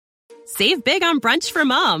Save big on brunch for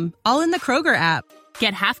mom, all in the Kroger app.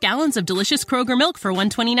 Get half gallons of delicious Kroger milk for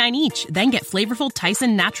 $1.29 each. Then get flavorful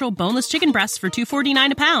Tyson natural boneless chicken breasts for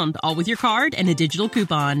 $2.49 a pound, all with your card and a digital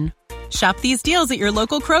coupon. Shop these deals at your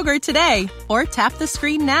local Kroger today, or tap the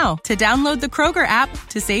screen now to download the Kroger app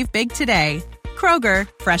to save big today. Kroger,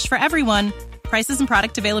 fresh for everyone. Prices and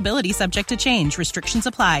product availability subject to change. Restrictions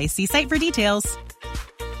apply. See site for details.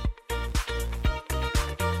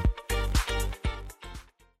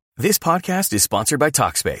 This podcast is sponsored by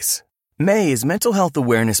Talkspace. May is Mental Health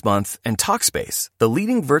Awareness Month, and Talkspace, the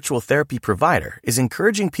leading virtual therapy provider, is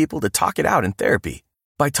encouraging people to talk it out in therapy.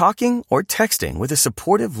 By talking or texting with a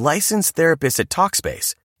supportive licensed therapist at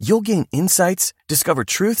Talkspace, you'll gain insights, discover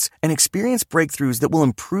truths, and experience breakthroughs that will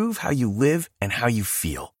improve how you live and how you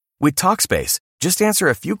feel. With Talkspace, just answer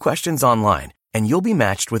a few questions online, and you'll be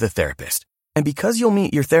matched with a therapist. And because you'll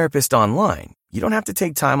meet your therapist online, you don't have to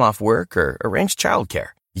take time off work or arrange childcare.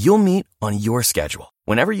 You'll meet on your schedule,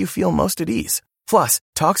 whenever you feel most at ease. Plus,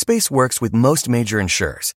 Talkspace works with most major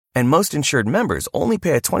insurers, and most insured members only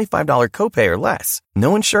pay a $25 copay or less.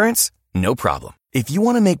 No insurance? No problem. If you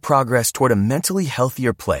want to make progress toward a mentally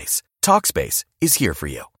healthier place, Talkspace is here for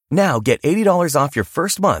you. Now get $80 off your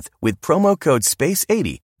first month with promo code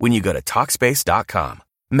SPACE80 when you go to Talkspace.com.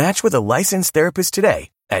 Match with a licensed therapist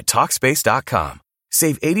today at Talkspace.com.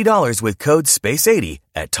 Save $80 with code SPACE80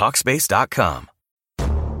 at Talkspace.com.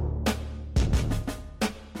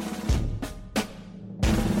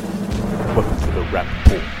 Welcome to the Rap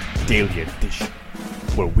Report Daily Edition,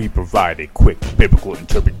 where we provide a quick biblical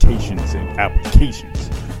interpretations and applications.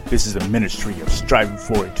 This is a ministry of striving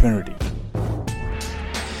for eternity.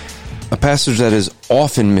 A passage that is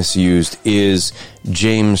often misused is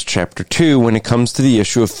James chapter 2 when it comes to the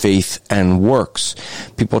issue of faith and works.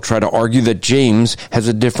 People try to argue that James has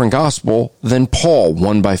a different gospel than Paul,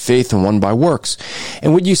 one by faith and one by works.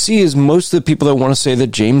 And what you see is most of the people that want to say that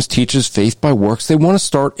James teaches faith by works, they want to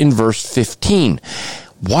start in verse 15.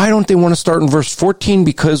 Why don't they want to start in verse 14?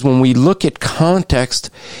 Because when we look at context,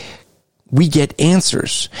 we get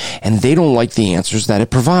answers, and they don't like the answers that it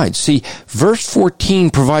provides. See, verse 14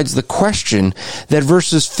 provides the question that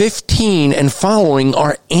verses 15 and following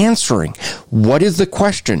are answering. What is the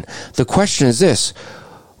question? The question is this: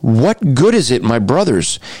 what good is it, my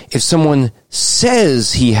brothers, if someone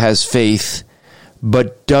says he has faith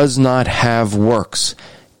but does not have works?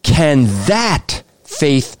 Can that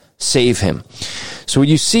faith save him? So what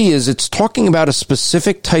you see is it's talking about a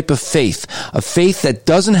specific type of faith, a faith that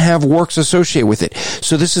doesn't have works associated with it.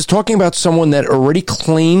 So this is talking about someone that already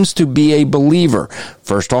claims to be a believer.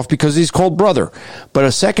 First off, because he's called brother. But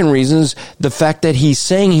a second reason is the fact that he's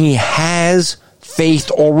saying he has faith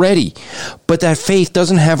already, but that faith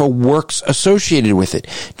doesn't have a works associated with it.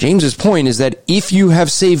 James's point is that if you have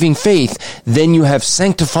saving faith, then you have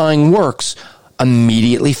sanctifying works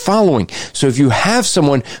immediately following. So if you have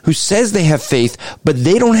someone who says they have faith, but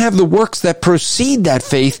they don't have the works that precede that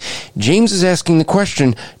faith, James is asking the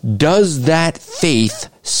question, does that faith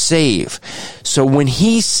save? So when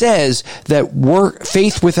he says that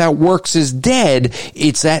faith without works is dead,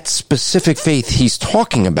 it's that specific faith he's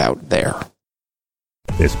talking about there.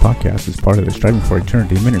 This podcast is part of the Striving for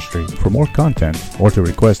Eternity ministry. For more content, or to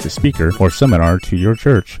request a speaker or seminar to your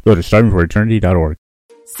church, go to strivingforeternity.org.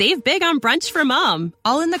 Save big on brunch for mom,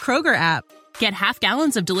 all in the Kroger app. Get half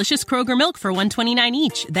gallons of delicious Kroger milk for $1.29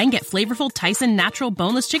 each. Then get flavorful Tyson natural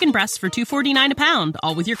boneless chicken breasts for $2.49 a pound,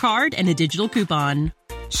 all with your card and a digital coupon.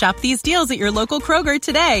 Shop these deals at your local Kroger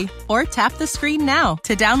today, or tap the screen now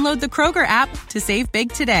to download the Kroger app to save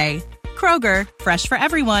big today. Kroger, fresh for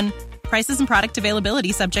everyone. Prices and product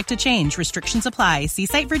availability subject to change. Restrictions apply. See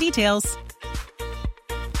site for details.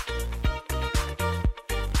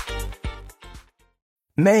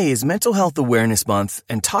 May is Mental Health Awareness Month,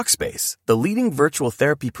 and Talkspace, the leading virtual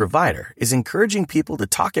therapy provider, is encouraging people to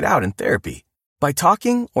talk it out in therapy. By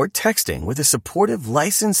talking or texting with a supportive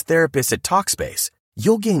licensed therapist at Talkspace,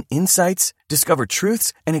 you'll gain insights, discover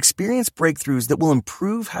truths, and experience breakthroughs that will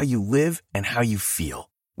improve how you live and how you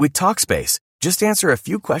feel. With Talkspace, just answer a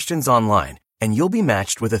few questions online, and you'll be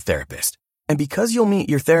matched with a therapist. And because you'll meet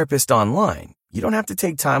your therapist online, you don't have to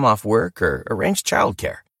take time off work or arrange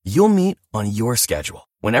childcare. You'll meet on your schedule,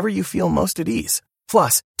 whenever you feel most at ease.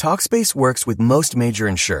 Plus, Talkspace works with most major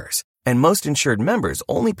insurers, and most insured members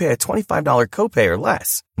only pay a $25 copay or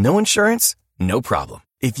less. No insurance? No problem.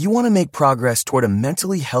 If you want to make progress toward a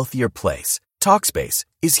mentally healthier place, Talkspace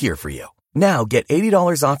is here for you. Now get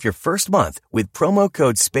 $80 off your first month with promo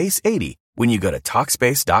code SPACE80 when you go to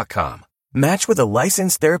Talkspace.com. Match with a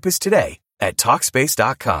licensed therapist today at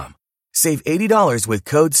Talkspace.com. Save $80 with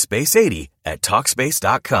code SPACE80 at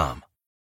Talkspace.com.